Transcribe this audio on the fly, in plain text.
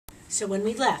So when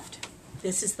we left,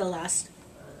 this is the last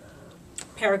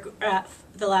paragraph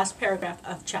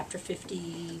of chapter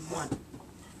 51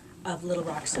 of Little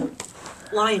Rock, so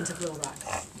Lions of Little Rock.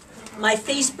 My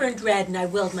face burned red, and I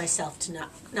willed myself to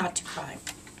not to cry.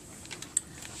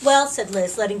 Well, said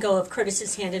Liz, letting go of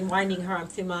Curtis's hand and winding her arm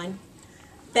through mine.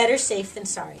 Better safe than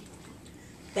sorry.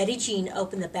 Betty Jean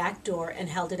opened the back door and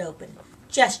held it open,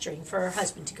 gesturing for her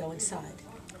husband to go inside.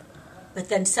 But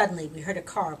then suddenly we heard a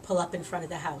car pull up in front of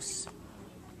the house.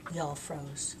 We all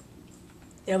froze.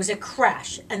 There was a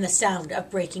crash and the sound of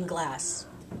breaking glass.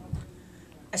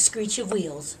 A screech of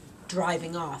wheels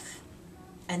driving off.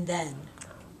 And then,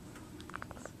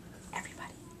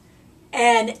 everybody,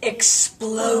 an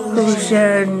explosion.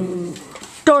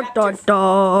 Dun, dun,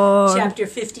 dun. Chapter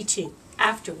 52.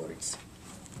 Afterwards.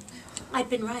 I'd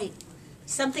been right.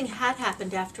 Something had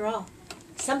happened after all.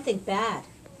 Something bad.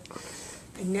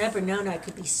 I'd never known I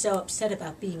could be so upset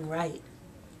about being right.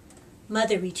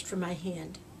 Mother reached for my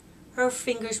hand. Her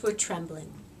fingers were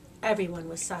trembling. Everyone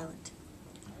was silent.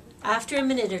 After a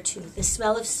minute or two, the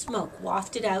smell of smoke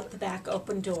wafted out the back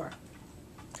open door.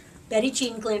 Betty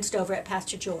Jean glanced over at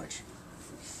Pastor George.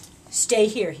 Stay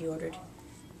here, he ordered,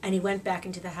 and he went back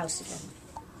into the house again.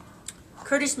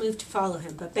 Curtis moved to follow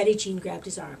him, but Betty Jean grabbed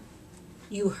his arm.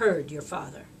 You heard your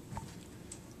father.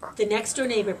 The next-door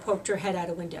neighbor poked her head out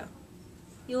a window.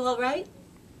 You all right?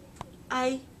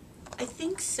 I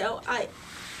think so.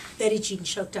 Betty Jean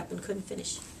choked up and couldn't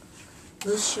finish.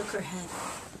 Liz shook her head.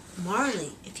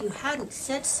 Marley, if you hadn't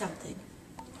said something.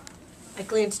 I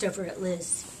glanced over at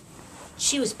Liz.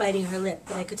 She was biting her lip,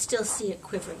 but I could still see it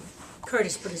quivering.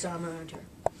 Curtis put his arm around her.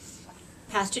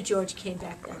 Pastor George came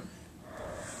back then.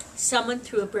 Someone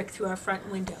threw a brick through our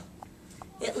front window.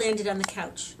 It landed on the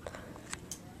couch.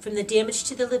 From the damage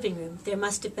to the living room, there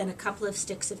must have been a couple of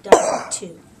sticks of dynamite,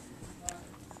 too.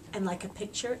 And like a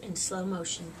picture in slow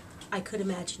motion, I could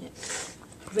imagine it.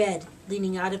 Red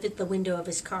leaning out of the window of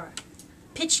his car,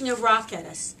 pitching a rock at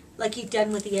us, like he'd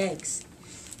done with the eggs.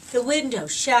 The window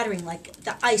shattering like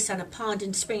the ice on a pond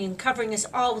in spring and covering us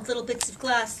all with little bits of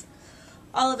glass.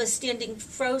 All of us standing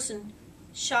frozen,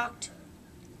 shocked,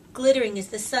 glittering as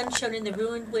the sun shone in the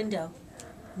ruined window,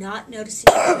 not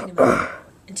noticing the dynamite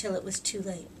until it was too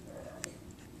late.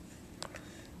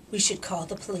 We should call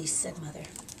the police, said Mother.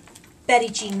 Betty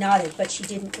Jean nodded, but she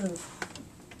didn't move.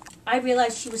 I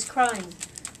realized she was crying,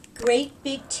 great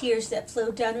big tears that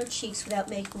flowed down her cheeks without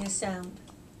making a sound.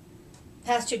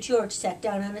 Pastor George sat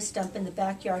down on a stump in the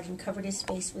backyard and covered his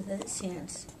face with his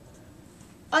hands.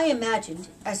 I imagined,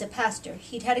 as a pastor,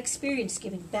 he'd had experience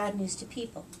giving bad news to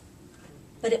people.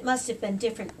 But it must have been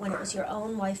different when it was your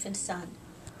own wife and son.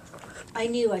 I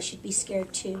knew I should be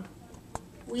scared too.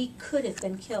 We could have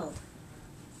been killed.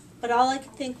 But all I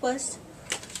could think was,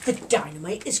 the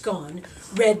dynamite is gone.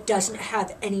 Red doesn't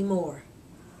have any more.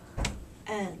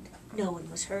 And no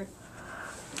one was hurt.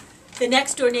 The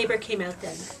next-door neighbor came out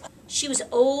then. She was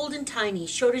old and tiny,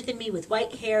 shorter than me, with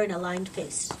white hair and a lined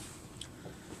face.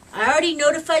 I already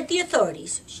notified the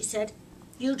authorities, she said.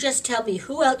 You just tell me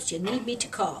who else you need me to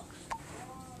call.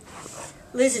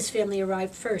 Liz's family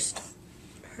arrived first.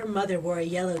 Her mother wore a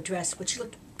yellow dress, which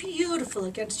looked beautiful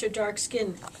against her dark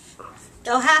skin,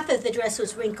 though half of the dress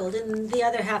was wrinkled and the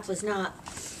other half was not,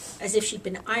 as if she'd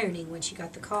been ironing when she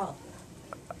got the call.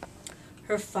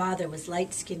 Her father was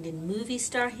light-skinned and movie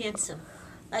star handsome,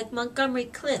 like Montgomery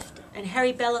Clift and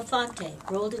Harry Belafonte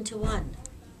rolled into one.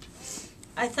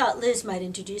 I thought Liz might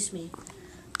introduce me,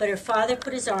 but her father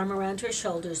put his arm around her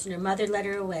shoulders and her mother led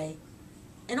her away,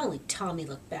 and only Tommy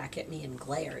looked back at me and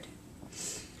glared.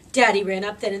 Daddy ran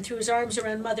up then and threw his arms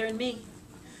around Mother and me.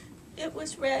 It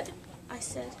was Red, I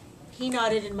said. He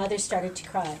nodded and Mother started to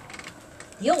cry.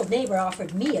 The old neighbor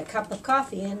offered me a cup of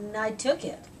coffee and I took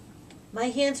it. My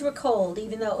hands were cold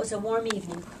even though it was a warm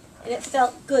evening, and it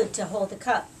felt good to hold the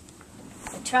cup.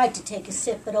 I tried to take a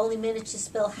sip but only managed to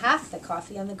spill half the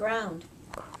coffee on the ground.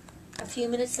 A few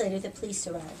minutes later the police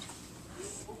arrived.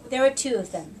 There were two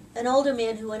of them, an older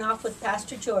man who went off with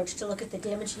Pastor George to look at the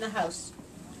damage in the house,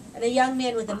 and a young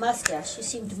man with a mustache who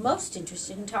seemed most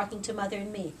interested in talking to Mother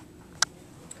and me.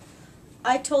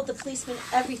 I told the policeman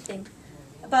everything,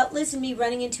 about Liz and me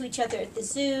running into each other at the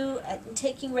zoo, and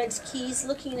taking Red's keys,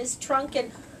 looking in his trunk,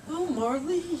 and, "Oh,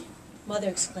 Marley," Mother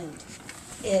exclaimed.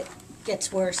 It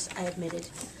gets worse, I admitted.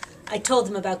 I told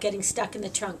them about getting stuck in the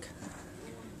trunk.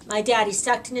 My daddy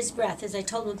sucked in his breath as I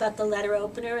told him about the letter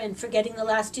opener and forgetting the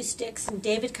last two sticks and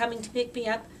David coming to pick me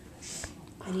up.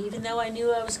 And even though I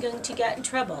knew I was going to get in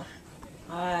trouble,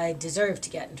 I deserved to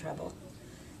get in trouble,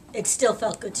 it still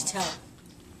felt good to tell.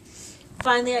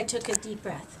 Finally, I took a deep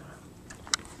breath.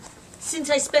 Since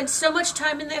I spent so much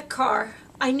time in that car,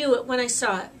 I knew it when I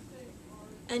saw it.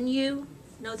 And you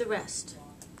know the rest.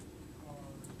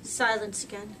 Silence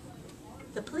again.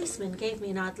 The policeman gave me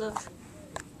an odd look.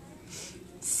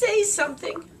 Say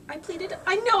something, I pleaded.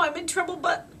 I know I'm in trouble,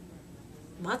 but...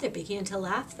 Mother began to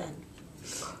laugh then.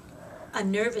 A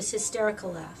nervous,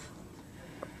 hysterical laugh.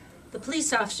 The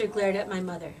police officer glared at my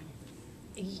mother.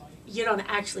 You don't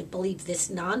actually believe this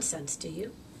nonsense, do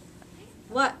you?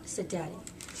 What? Said Daddy.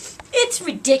 It's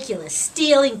ridiculous.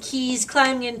 Stealing keys,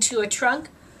 climbing into a trunk.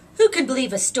 Who can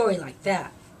believe a story like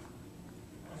that?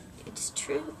 It's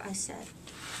true, I said.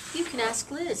 You can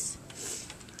ask Liz.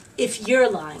 If you're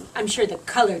lying, I'm sure the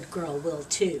colored girl will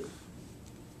too.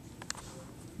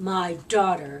 My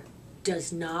daughter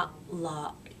does not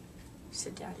lie,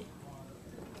 said Daddy.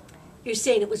 You're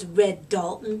saying it was Red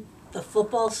Dalton, the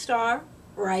football star,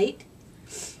 right?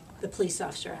 The police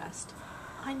officer asked.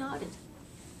 I nodded.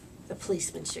 The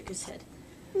policeman shook his head.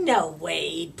 No way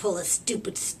he'd pull a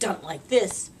stupid stunt like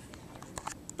this.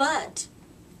 But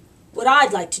what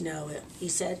I'd like to know, he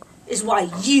said, is why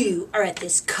you are at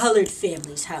this colored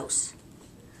family's house.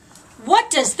 What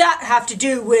does that have to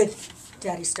do with...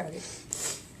 Daddy started.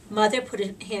 Mother put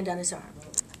a hand on his arm.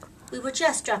 We were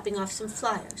just dropping off some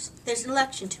flyers. There's an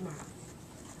election tomorrow.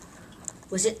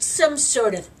 Was it some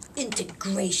sort of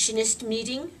integrationist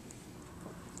meeting?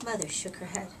 Mother shook her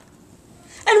head.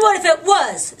 And what if it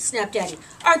was? Snapped Daddy.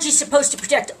 Aren't you supposed to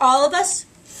protect all of us?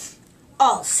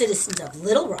 All citizens of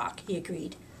Little Rock, he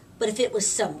agreed. But if it was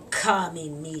some commie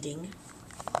meeting...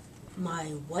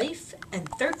 My wife and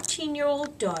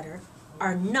 13-year-old daughter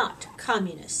are not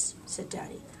communists, said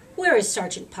Daddy. Where is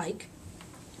Sergeant Pike?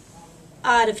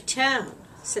 Out of town,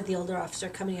 said the older officer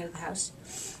coming out of the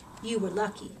house. You were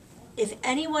lucky. If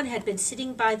anyone had been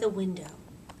sitting by the window...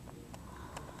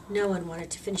 No one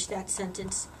wanted to finish that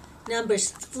sentence.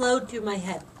 Numbers flowed through my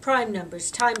head. Prime numbers,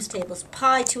 times tables,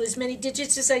 pi to as many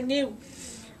digits as I knew.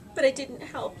 But I didn't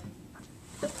help.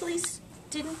 The police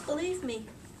didn't believe me.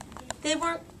 They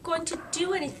weren't going to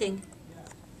do anything.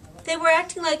 They were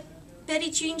acting like Betty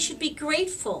Jean should be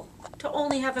grateful to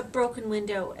only have a broken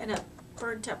window and a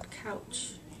burnt-up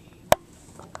couch.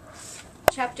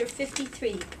 Chapter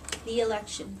 53, The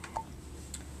Election.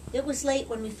 It was late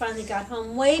when we finally got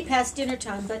home, way past dinner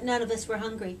time, but none of us were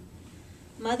hungry.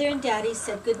 Mother and Daddy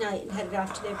said goodnight and headed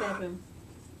off to their bedroom.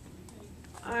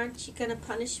 Aren't you going to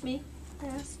punish me? I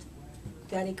asked.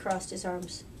 Daddy crossed his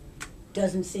arms.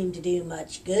 Doesn't seem to do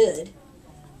much good.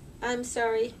 I'm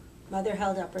sorry. Mother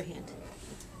held up her hand.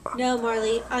 No,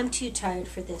 Marley, I'm too tired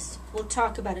for this. We'll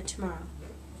talk about it tomorrow.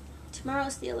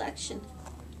 Tomorrow's the election.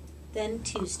 Then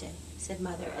Tuesday, said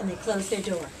Mother, and they closed their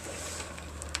door.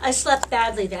 I slept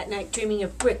badly that night, dreaming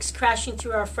of bricks crashing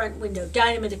through our front window,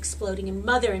 dynamite exploding, and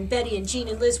Mother and Betty and Jean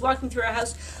and Liz walking through our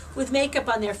house with makeup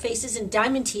on their faces and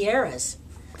diamond tiaras.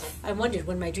 I wondered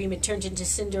when my dream had turned into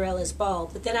Cinderella's ball,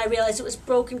 but then I realized it was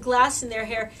broken glass in their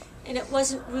hair, and it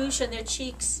wasn't rouge on their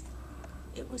cheeks.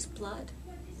 It was blood.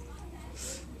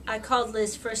 I called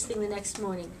Liz first thing the next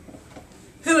morning.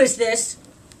 Who is this?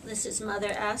 Liz's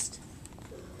mother asked.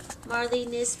 Marley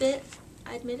Nisbet,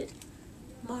 I admitted.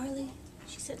 Marley,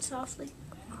 she said softly.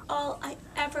 All I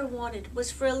ever wanted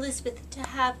was for Elizabeth to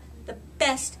have the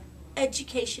best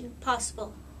education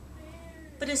possible.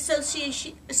 But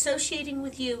associating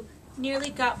with you nearly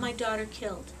got my daughter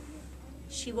killed.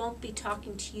 She won't be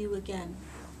talking to you again.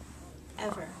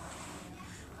 Ever.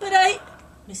 But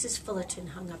Mrs. Fullerton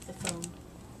hung up the phone.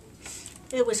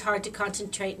 It was hard to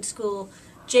concentrate in school.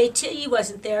 JT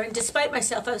wasn't there, and despite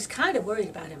myself, I was kind of worried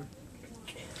about him.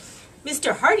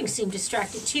 Mr. Harding seemed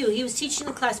distracted, too. He was teaching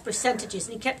the class percentages,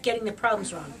 and he kept getting the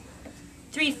problems wrong.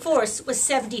 3/4 was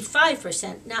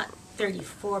 75%, not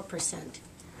 34%.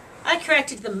 I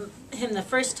corrected him the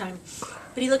first time,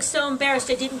 but he looked so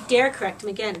embarrassed I didn't dare correct him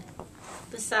again.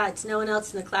 Besides, no one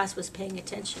else in the class was paying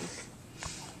attention.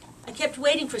 I kept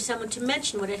waiting for someone to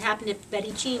mention what had happened at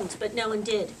Betty Jean's, but no one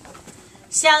did.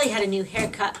 Sally had a new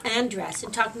haircut and dress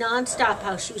and talked nonstop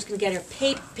how she was going to get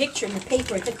her picture in the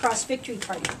paper at the Cross Victory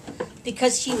Party,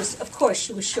 because she was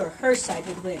sure her side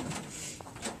would win.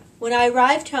 When I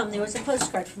arrived home, there was a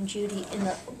postcard from Judy in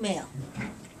the mail.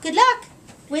 Good luck!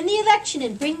 Win the election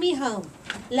and bring me home.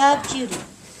 Love, Judy.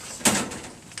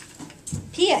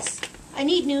 P.S. I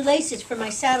need new laces for my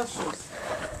saddle shoes.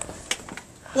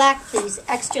 Black, please,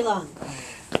 extra long.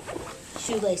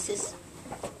 Shoelaces.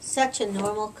 Such a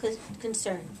normal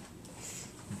concern.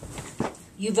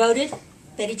 You voted?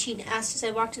 Betty Jean asked as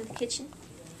I walked into the kitchen.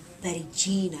 Betty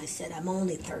Jean, I said, I'm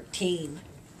only 13.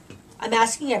 I'm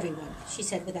asking everyone, she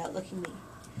said without looking at me.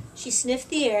 She sniffed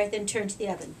the air, then turned to the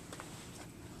oven.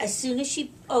 As soon as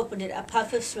she opened it, a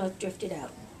puff of smoke drifted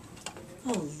out.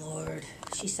 Oh, Lord,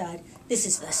 she sighed. This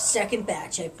is the second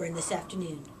batch I've burned this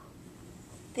afternoon.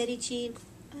 Betty Jean,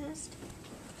 I asked.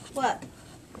 What?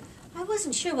 I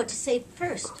wasn't sure what to say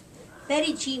first.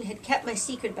 Betty Jean had kept my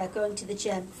secret about going to the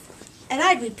gym, and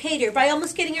I'd repaid her by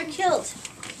almost getting her killed.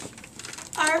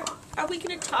 Are we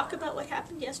going to talk about what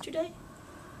happened yesterday?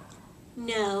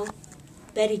 No.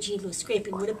 Betty Jean was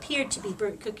scraping what appeared to be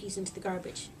burnt cookies into the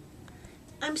garbage.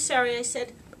 I'm sorry, I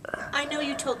said. I know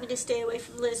you told me to stay away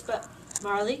from Liz, but...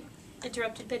 Marley,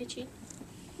 interrupted Betty Jean.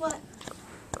 What?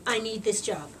 I need this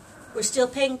job. We're still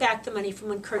paying back the money from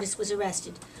when Curtis was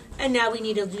arrested, and now we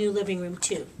need a new living room,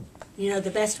 too. You know the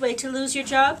best way to lose your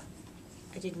job?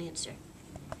 I didn't answer.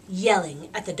 Yelling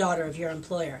at the daughter of your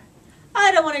employer.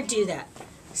 I don't want to do that,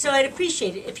 so I'd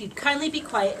appreciate it if you'd kindly be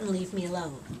quiet and leave me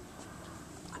alone.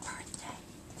 A birthday.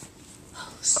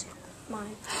 Oh, Sue.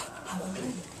 Mine. How old are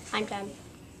you? I'm 10.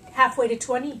 Halfway to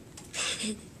 20.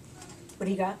 What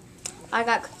do you got? I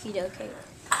got cookie dough cake.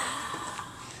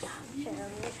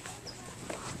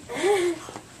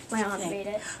 My aunt made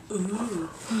it. Ooh.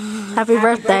 Happy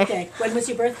birthday. When was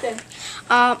your birthday?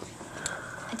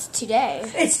 It's today.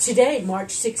 It's today, March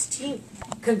 16th.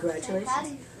 Congratulations.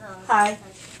 Hi.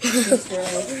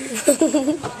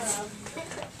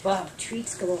 Wow,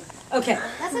 treats galore. Okay.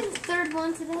 That's like the third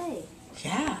one today.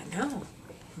 Yeah, I know.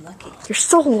 I'm lucky. You're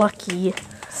so lucky.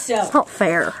 It's So, not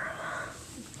fair.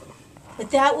 but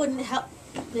that wouldn't help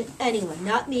anyone.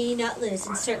 Not me, not Liz,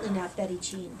 and certainly not Betty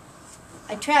Jean.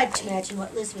 I tried to imagine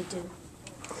what Liz would do.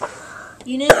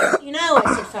 You know,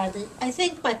 I said finally, I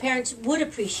think my parents would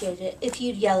appreciate it if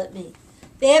you'd yell at me.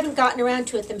 They haven't gotten around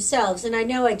to it themselves, and I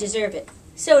know I deserve it.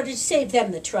 So it'd save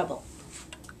them the trouble.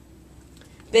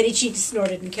 Betty Jean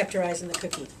snorted and kept her eyes on the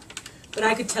cookie. But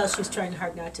I could tell she was trying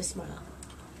hard not to smile.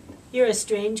 You're a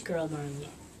strange girl, Marley.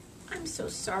 I'm so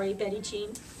sorry, Betty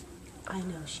Jean. I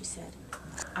know, she said.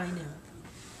 I know.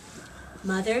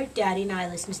 Mother, Daddy, and I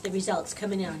listened to the results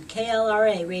coming in on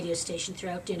KLRA radio station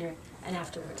throughout dinner and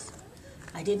afterwards.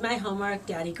 I did my homework,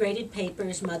 Daddy graded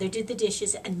papers, Mother did the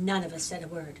dishes, and none of us said a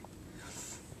word.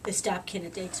 The stop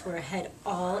candidates were ahead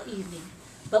all evening.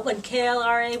 But when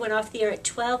KLRA went off the air at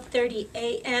 12:30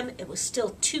 a.m., it was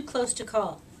still too close to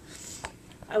call.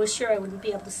 I was sure I wouldn't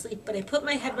be able to sleep, but I put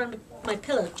my head on my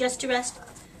pillow just to rest,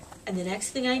 and the next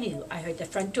thing I knew, I heard the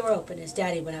front door open as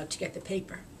Daddy went out to get the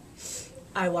paper.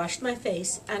 I washed my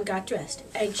face and got dressed,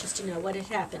 anxious to know what had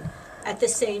happened, at the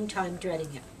same time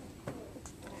dreading it.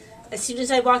 As soon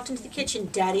as I walked into the kitchen,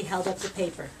 Daddy held up the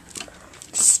paper.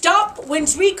 Stop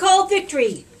wins recall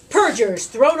victory! Perjurers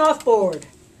thrown off board!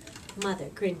 Mother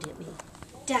grinned at me.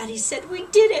 Daddy said we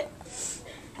did it!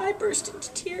 I burst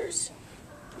into tears.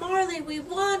 Marley, we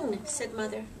won, said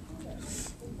Mother.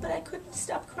 But I couldn't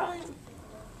stop crying.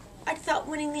 I thought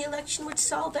winning the election would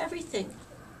solve everything.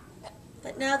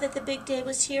 But now that the big day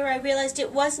was here, I realized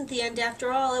it wasn't the end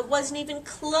after all. It wasn't even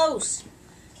close.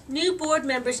 New board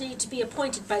members needed to be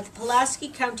appointed by the Pulaski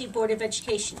County Board of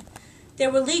Education.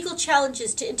 There were legal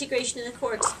challenges to integration in the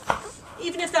courts.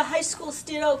 Even if the high school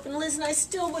stayed open, Liz and I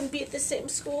still wouldn't be at the same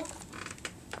school.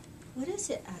 What is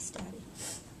it? Asked Daddy.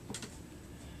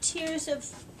 Tears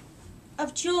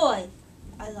of joy,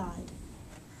 I lied.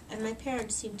 And my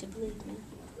parents seemed to believe me.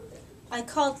 I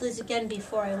called Liz again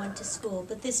before I went to school,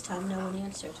 but this time no one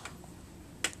answered.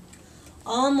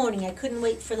 All morning I couldn't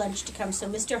wait for lunch to come so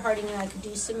Mr. Harding and I could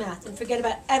do some math and forget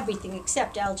about everything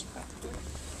except algebra.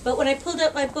 But when I pulled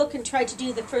out my book and tried to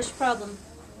do the first problem,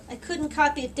 I couldn't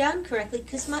copy it down correctly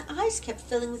because my eyes kept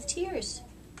filling with tears.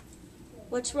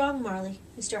 What's wrong, Marley?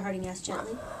 Mr. Harding asked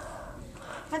gently.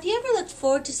 Have you ever looked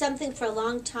forward to something for a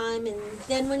long time and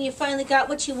then when you finally got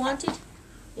what you wanted,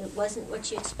 it wasn't what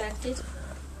you expected?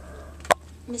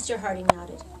 Mr. Harding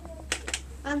nodded.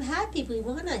 I'm happy we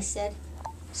won, I said.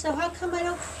 So how come I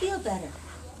don't feel better?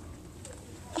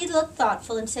 He looked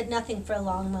thoughtful and said nothing for a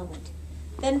long moment,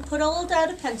 then pulled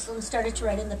out a pencil and started to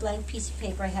write on the blank piece of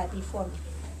paper I had before me.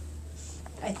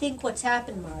 I think what's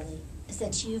happened, Marley, is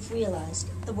that you've realized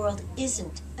the world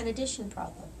isn't an addition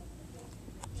problem.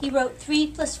 He wrote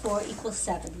 3 + 4 =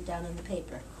 7 down on the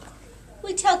paper.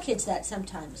 We tell kids that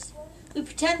sometimes. We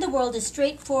pretend the world is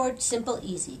straightforward, simple,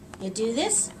 easy. You do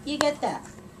this, you get that.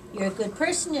 You're a good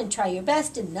person and try your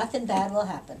best and nothing bad will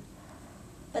happen.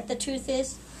 But the truth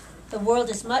is, the world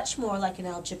is much more like an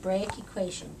algebraic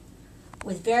equation,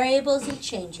 with variables and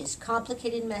changes,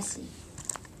 complicated and messy.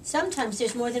 Sometimes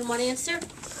there's more than one answer,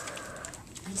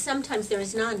 and sometimes there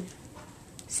is none.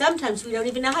 Sometimes we don't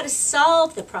even know how to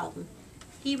solve the problem.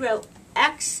 He wrote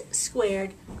x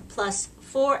squared plus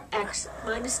 4x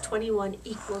minus 21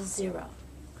 = 0.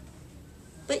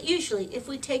 But usually, if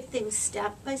we take things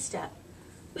step by step,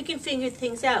 we can figure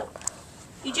things out.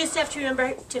 You just have to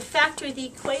remember to factor the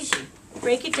equation.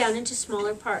 Break it down into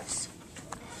smaller parts.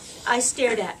 I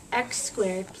stared at x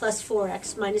squared plus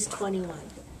 4x minus 21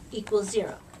 equals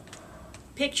 0.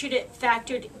 Pictured it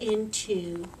factored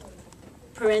into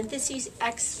parentheses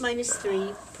x minus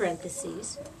 3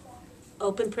 parentheses,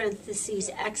 open parentheses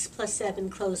x plus 7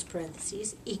 close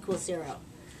parentheses equals 0.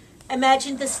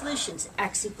 Imagined the solutions,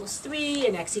 x equals 3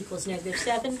 and x equals negative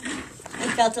 7,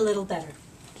 and felt a little better.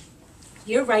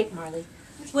 You're right, Marley.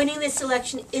 Winning this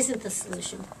election isn't the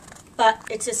solution, but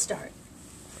it's a start.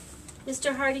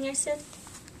 Mr. Harding, I said.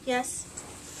 Yes.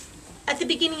 At the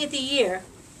beginning of the year,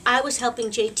 I was helping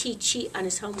JT cheat on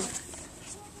his homework.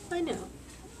 I know.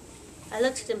 I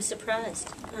looked at him surprised.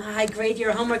 I grade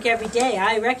your homework every day.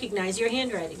 I recognize your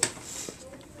handwriting.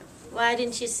 Why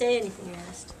didn't you say anything? I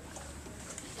asked.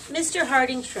 Mr.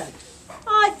 Harding shrugged.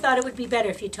 I thought it would be better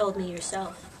if you told me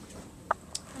yourself.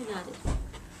 I nodded.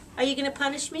 Are you going to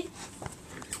punish me?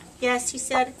 Yes, he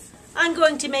said. I'm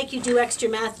going to make you do extra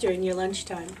math during your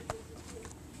lunchtime.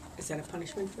 Is that a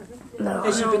punishment for her? No.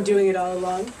 Has she been doing it all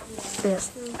along?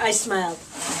 Yes. I smiled.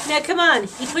 Now come on.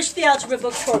 He pushed the algebra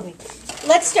book toward me.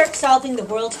 Let's start solving the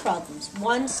world's problems,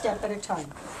 one step at a time.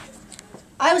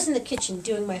 I was in the kitchen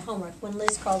doing my homework when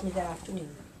Liz called me that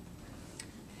afternoon.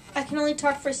 I can only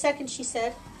talk for a second, she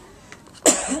said.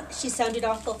 She sounded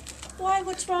awful. Why?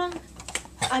 What's wrong?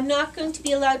 I'm not going to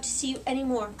be allowed to see you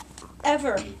anymore.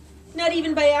 Ever. Not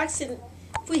even by accident.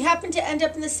 If we happen to end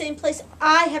up in the same place,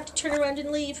 I have to turn around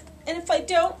and leave. And if I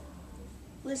don't...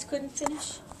 Liz couldn't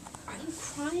finish. Are you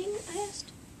crying? I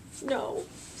asked. No,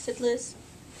 said Liz.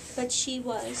 But she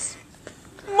was.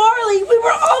 Marley, we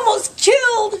were almost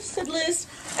killed, said Liz.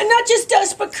 And not just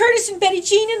us, but Curtis and Betty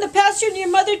Jean and the pastor and your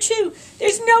mother, too.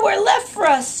 There's nowhere left for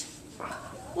us.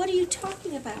 What are you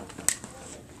talking about?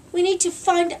 We need to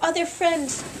find other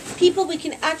friends, people we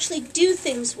can actually do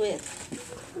things with.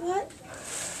 What?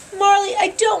 Marley,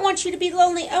 I don't want you to be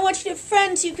lonely. I want you to have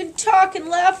friends you can talk and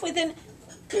laugh with, and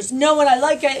there's no one I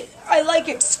like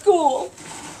at school.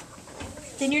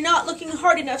 Then you're not looking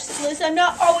hard enough, said Liz. I'm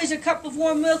not always a cup of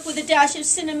warm milk with a dash of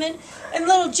cinnamon, and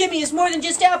little Jimmy is more than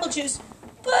just apple juice.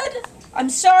 But I'm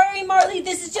sorry, Marley,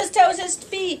 this is just how it has to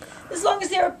be. As long as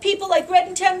there are people like Red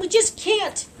in town, we just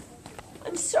can't.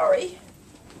 I'm sorry.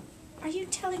 Are you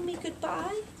telling me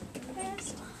goodbye? I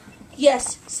asked.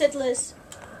 Yes, said Liz.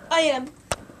 I am.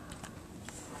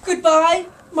 Goodbye,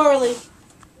 Marley.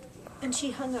 And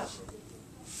she hung up.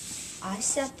 I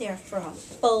sat there for a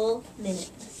full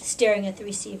minute, staring at the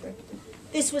receiver.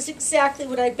 This was exactly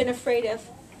what I'd been afraid of.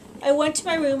 I went to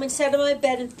my room and sat on my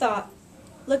bed and thought,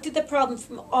 looked at the problem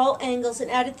from all angles and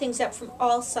added things up from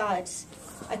all sides.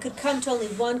 I could come to only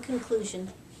one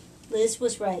conclusion. Liz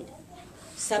was right.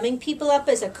 Summing people up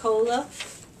as a cola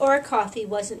or a coffee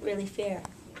wasn't really fair.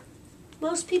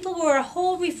 Most people were a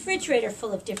whole refrigerator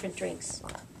full of different drinks.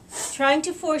 Trying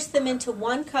to force them into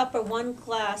one cup or one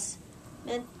glass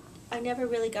meant I never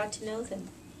really got to know them.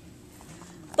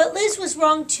 But Liz was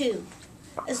wrong too.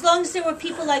 As long as there were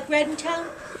people like Red in town,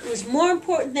 it was more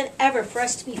important than ever for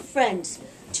us to be friends,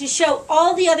 to show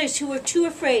all the others who were too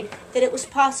afraid that it was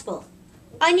possible.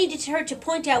 I needed her to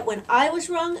point out when I was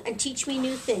wrong and teach me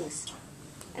new things.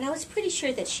 And I was pretty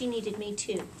sure that she needed me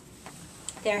too.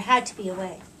 There had to be a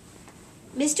way.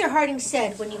 Mr. Harding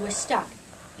said when you were stuck,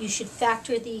 you should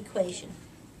factor the equation.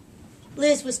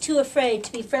 Liz was too afraid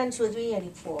to be friends with me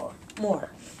anymore.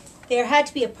 There had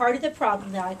to be a part of the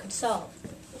problem that I could solve.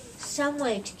 Some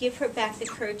way to give her back the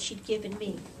courage she'd given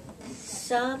me.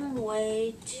 Some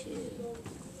way to...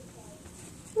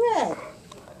 Red.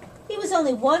 He was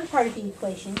only one part of the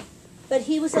equation, but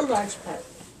he was a large part.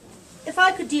 If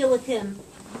I could deal with him,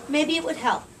 maybe it would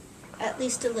help, at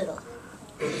least a little.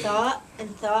 Thought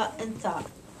and thought and thought.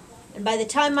 And by the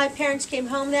time my parents came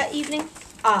home that evening,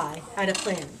 I had a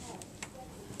plan.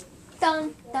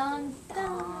 Dun, dun,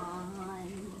 dun.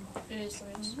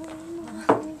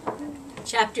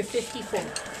 Chapter 54.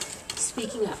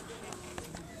 Speaking Up.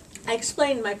 I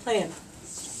explained my plan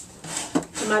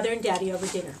to Mother and Daddy over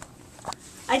dinner.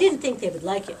 I didn't think they would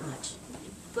like it much,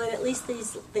 but at least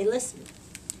they listened.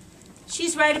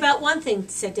 She's right about one thing,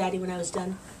 said Daddy when I was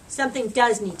done. Something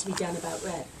does need to be done about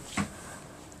Red.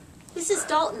 Mrs.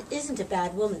 Dalton isn't a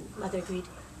bad woman, Mother agreed.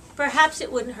 Perhaps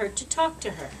it wouldn't hurt to talk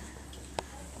to her.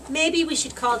 Maybe we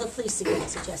should call the police again,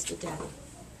 suggested Daddy.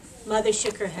 Mother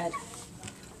shook her head.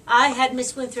 I had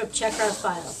Miss Winthrop check our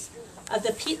files. Of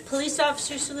the police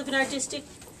officers who live in our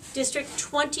district,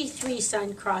 23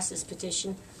 signed Cross's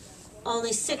petition,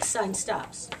 only 6 signed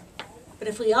Stops. But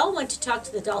if we all went to talk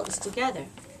to the Daltons together...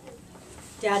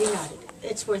 Daddy nodded.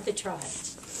 It's worth a try.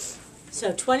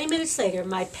 So 20 minutes later,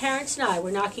 my parents and I were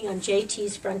knocking on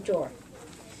JT's front door.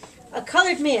 A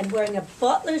colored man wearing a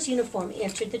butler's uniform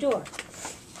answered the door.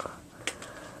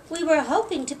 "We were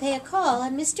hoping to pay a call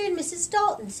on Mr. and Mrs.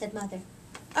 Dalton," said Mother.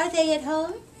 "Are they at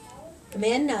home?" The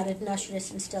man nodded and ushered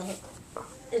us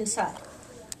inside.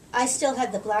 I still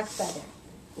had the black feather.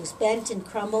 It was bent and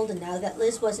crumbled, and now that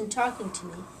Liz wasn't talking to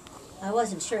me, I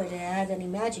wasn't sure it had any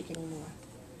magic anymore.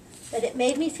 But it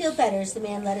made me feel better as the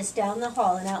man led us down the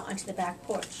hall and out onto the back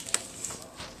porch.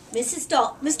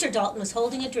 Mr. Dalton was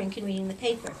holding a drink and reading the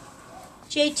paper.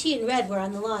 J.T. and Red were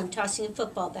on the lawn tossing a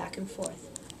football back and forth.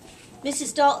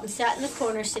 Mrs. Dalton sat in the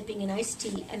corner sipping an iced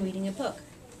tea and reading a book.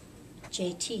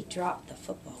 J.T. dropped the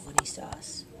football when he saw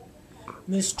us.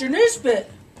 "Mr.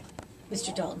 Nisbet,"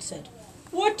 Mr. Dalton said.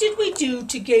 "what did we do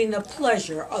to gain the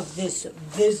pleasure of this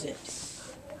visit?"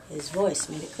 His voice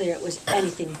made it clear it was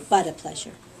anything but a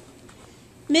pleasure.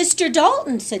 "Mr.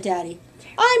 Dalton," said Daddy,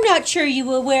 "I'm not sure you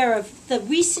were aware of the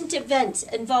recent events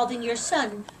involving your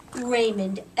son,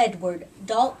 Raymond Edward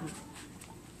Dalton."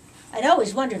 I'd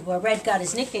always wondered where Red got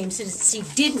his nickname since he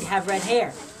didn't have red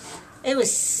hair. It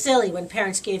was silly when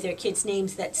parents gave their kids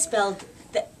names that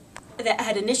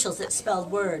had initials that spelled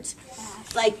words,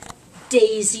 like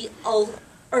Daisy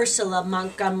Ursula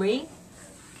Montgomery,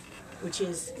 which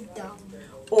is, Dumb.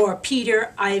 or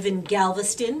Peter Ivan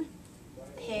Galveston.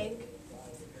 Pig.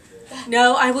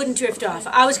 No, I wouldn't drift off.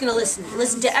 I was going to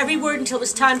listen to every word until it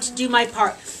was time to do my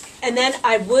part, and then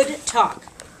I would talk.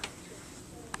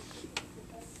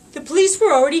 "The police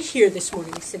were already here this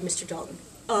morning," said Mr. Dalton.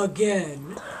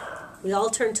 "Again?" We all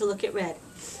turned to look at Red,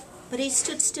 but he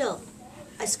stood still,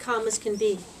 as calm as can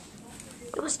be.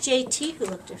 It was J.T. who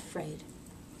looked afraid.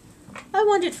 I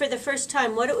wondered for the first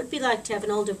time what it would be like to have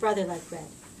an older brother like Red.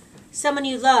 Someone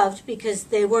you loved because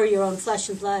they were your own flesh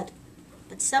and blood,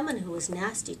 but someone who was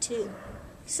nasty too,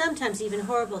 sometimes even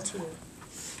horrible to you.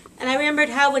 And I remembered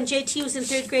how when J.T. was in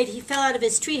 3rd grade, he fell out of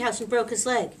his treehouse and broke his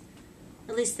leg.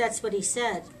 At least that's what he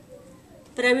said.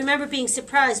 But I remember being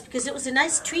surprised because it was a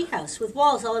nice treehouse with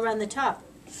walls all around the top.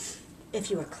 If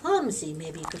you were clumsy,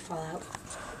 maybe you could fall out.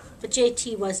 But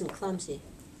J.T. wasn't clumsy.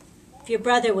 If your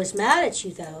brother was mad at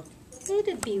you, though,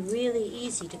 it'd be really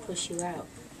easy to push you out.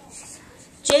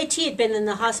 J.T. had been in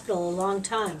the hospital a long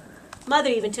time. Mother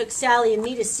even took Sally and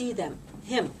me to see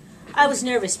him. I was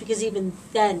nervous because even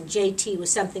then J.T.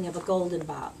 was something of a golden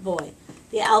boy,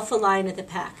 the alpha lion of the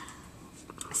pack.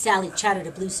 Sally chattered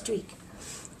a blue streak.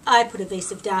 I put a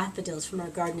vase of daffodils from our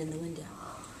garden in the window.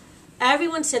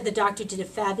 Everyone said the doctor did a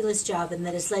fabulous job and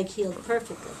that his leg healed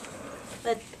perfectly.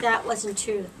 But that wasn't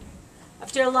true.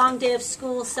 After a long day of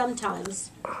school, sometimes,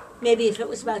 maybe if it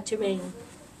was about to rain,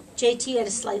 J.T. had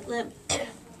a slight limp.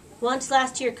 Once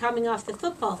last year, coming off the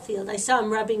football field, I saw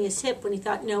him rubbing his hip when he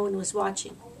thought no one was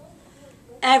watching.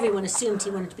 Everyone assumed he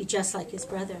wanted to be just like his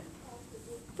brother.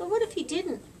 But what if he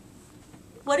didn't?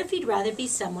 What if he'd rather be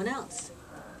someone else?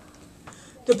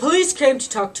 "The police came to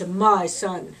talk to my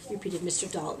son," repeated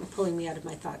Mr. Dalton, pulling me out of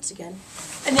my thoughts again.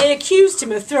 "And they accused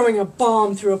him of throwing a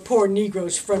bomb through a poor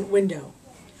Negro's front window.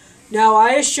 Now,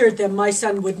 I assured them my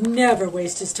son would never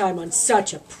waste his time on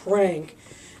such a prank.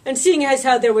 And seeing as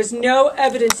how there was no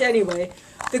evidence anyway,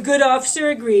 the good officer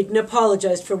agreed and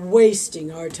apologized for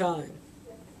wasting our time.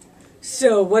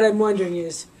 So, what I'm wondering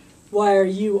is, why are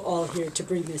you all here to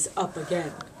bring this up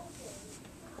again?"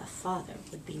 A father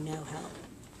would be no help.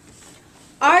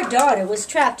 "Our daughter was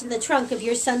trapped in the trunk of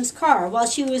your son's car while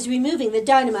she was removing the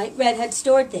dynamite Red had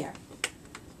stored there."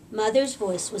 Mother's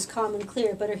voice was calm and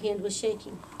clear, but her hand was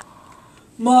shaking.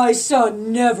 "My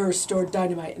son never stored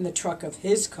dynamite in the trunk of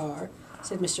his car,"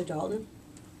 said Mr. Dalton.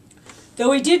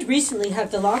 "Though he did recently have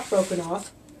the lock broken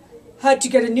off. Had to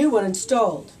get a new one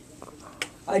installed.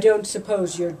 I don't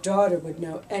suppose your daughter would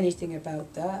know anything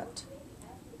about that."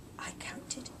 I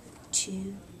counted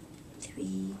 2,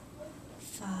 3,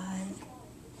 5,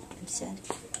 and said,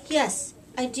 "Yes,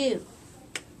 I do."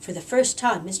 For the first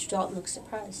time, Mr. Dalton looked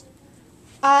surprised.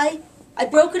 I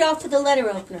broke it off with a letter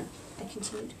opener," I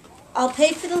continued. "I'll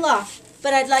pay for the lock,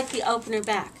 but I'd like the opener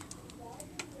back."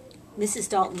 Mrs.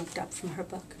 Dalton looked up from her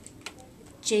book.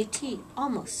 J.T.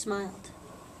 almost smiled.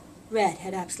 Red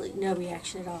had absolutely no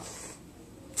reaction at all.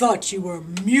 "Thought you were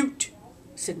mute,"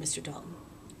 said Mr. Dalton.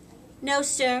 "No,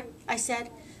 sir," I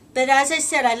said. "But as I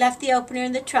said, I left the opener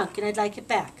in the trunk, and I'd like it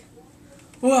back."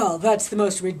 "Well, that's the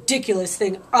most ridiculous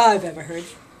thing I've ever heard.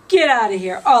 Get out of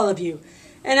here, all of you.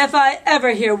 And if I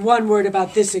ever hear one word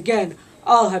about this again,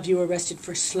 I'll have you arrested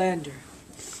for slander."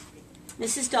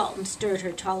 Mrs. Dalton stirred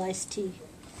her tall iced tea.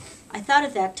 I thought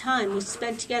of that time we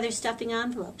spent together stuffing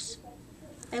envelopes.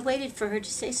 I waited for her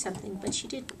to say something, but she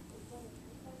didn't.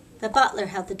 The butler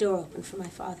held the door open for my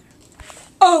father.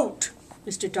 "Out!"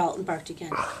 Mr. Dalton barked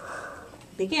again. I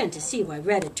began to see why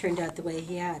Red had turned out the way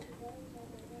he had.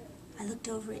 I looked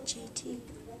over at JT.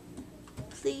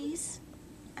 Please,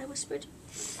 I whispered.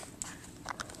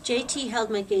 JT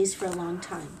held my gaze for a long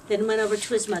time, then went over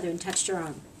to his mother and touched her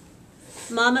arm.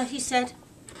 Mama, he said,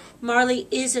 Marley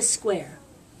is a square,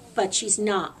 but she's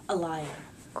not a liar.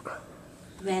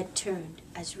 Red turned,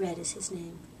 as red as his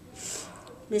name.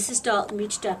 Mrs. Dalton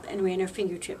reached up and ran her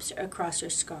fingertips across her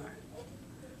scar.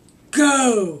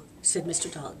 Go, said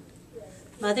Mr. Dalton.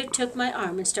 Mother took my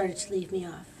arm and started to lead me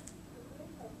off.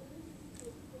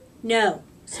 No,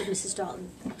 said Mrs.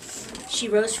 Dalton. She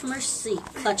rose from her seat,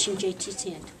 clutching JT's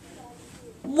hand.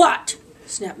 What?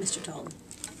 Snapped Mr. Dalton.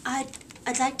 I'd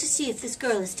like to see if this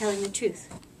girl is telling the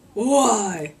truth.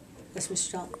 Why? Asked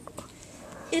Mr. Dalton.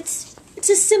 It's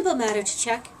a simple matter to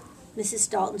check. Mrs.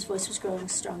 Dalton's voice was growing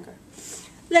stronger.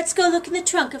 Let's go look in the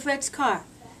trunk of Red's car.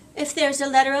 If there's a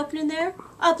letter opener in there,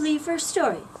 I'll believe her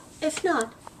story. If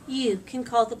not, you can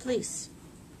call the police.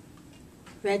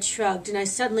 Red shrugged, and I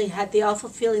suddenly had the awful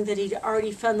feeling that he'd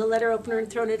already found the letter opener and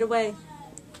thrown it away.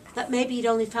 But maybe he'd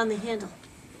only found the handle.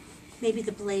 Maybe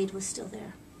the blade was still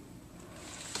there.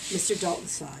 Mr. Dalton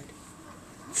sighed.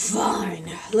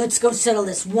 Fine, let's go settle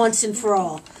this once and for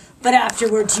all. But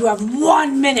afterwards you have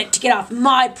 1 minute to get off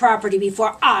my property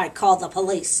before I call the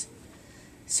police.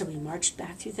 So we marched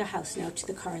back through the house and out to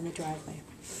the car in the driveway.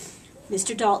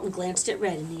 Mr. Dalton glanced at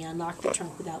Red and he unlocked the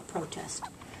trunk without protest.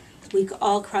 We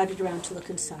all crowded around to look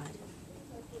inside.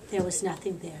 There was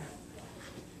nothing there.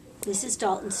 Mrs.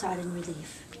 Dalton sighed in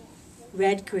relief.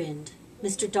 Red grinned.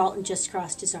 Mr. Dalton just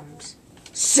crossed his arms.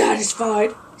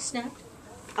 Satisfied? He snapped.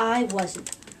 I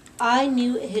wasn't. I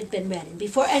knew it had been Red, and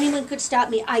before anyone could stop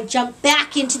me, I jumped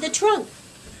back into the trunk.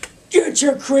 Get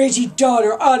your crazy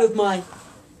daughter out of my...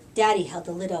 Daddy held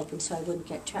the lid open so I wouldn't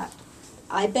get trapped.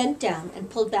 I bent down and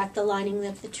pulled back the lining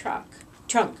of the trunk.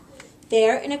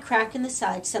 There, in a crack in the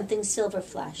side, something silver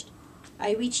flashed.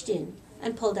 I reached in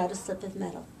and pulled out a slip of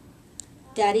metal.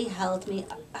 Daddy helped me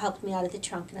out of the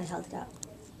trunk, and I held it up.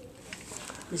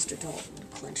 Mr. Dalton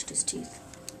clenched his teeth.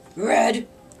 Red,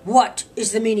 what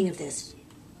is the meaning of this?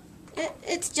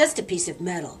 It's just a piece of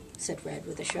metal, said Red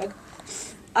with a shrug.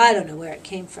 I don't know where it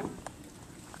came from.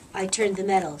 I turned the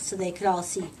metal so they could all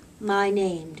see my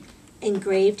name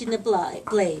engraved in the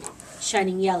blade,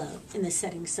 shining yellow in the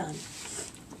setting sun.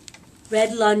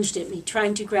 Red lunged at me,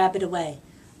 trying to grab it away,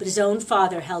 but his own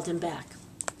father held him back.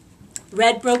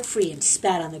 Red broke free and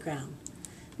spat on the ground.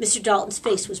 Mr. Dalton's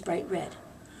face was bright red.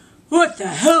 What the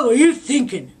hell are you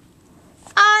thinking?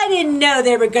 I didn't know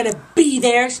they were going to be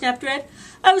there, snapped Red.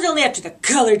 I was only after the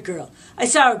colored girl. I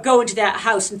saw her go into that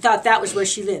house and thought that was where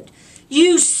she lived.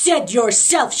 You said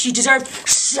yourself she deserved...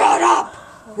 Shut up,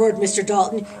 roared Mr.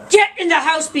 Dalton. Get in the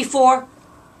house before...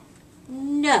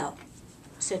 No,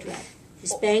 said Red.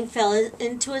 His bang fell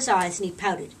into his eyes and he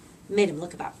pouted. It made him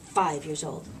look about 5 years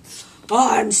old.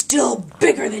 I'm still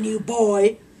bigger than you,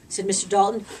 boy, said Mr.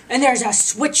 Dalton, and there's a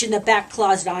switch in the back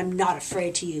closet I'm not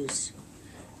afraid to use.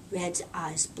 Red's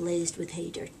eyes blazed with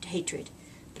hatred,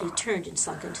 but he turned and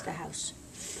slunk into the house.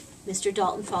 Mr.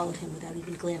 Dalton followed him without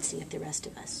even glancing at the rest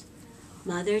of us.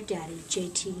 Mother, Daddy,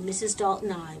 JT, Mrs.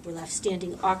 Dalton, and I were left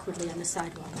standing awkwardly on the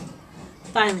sidewalk.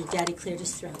 Finally, Daddy cleared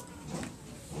his throat.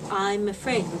 I'm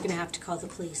afraid we're going to have to call the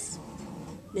police.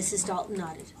 Mrs. Dalton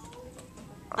nodded.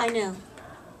 I know.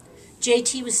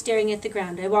 JT was staring at the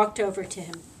ground. I walked over to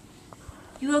him.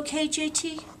 You okay,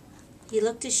 JT? He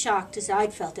looked as shocked as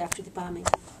I'd felt after the bombing.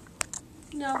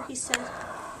 No, he said.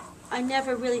 I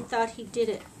never really thought he did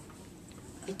it.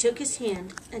 I took his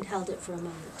hand and held it for a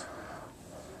moment.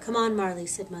 Come on, Marley,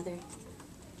 said Mother.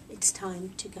 It's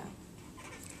time to go.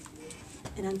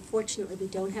 And unfortunately, we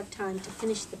don't have time to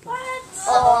finish the book.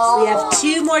 We have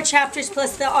 2 more chapters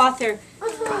plus the author.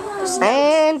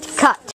 And cut.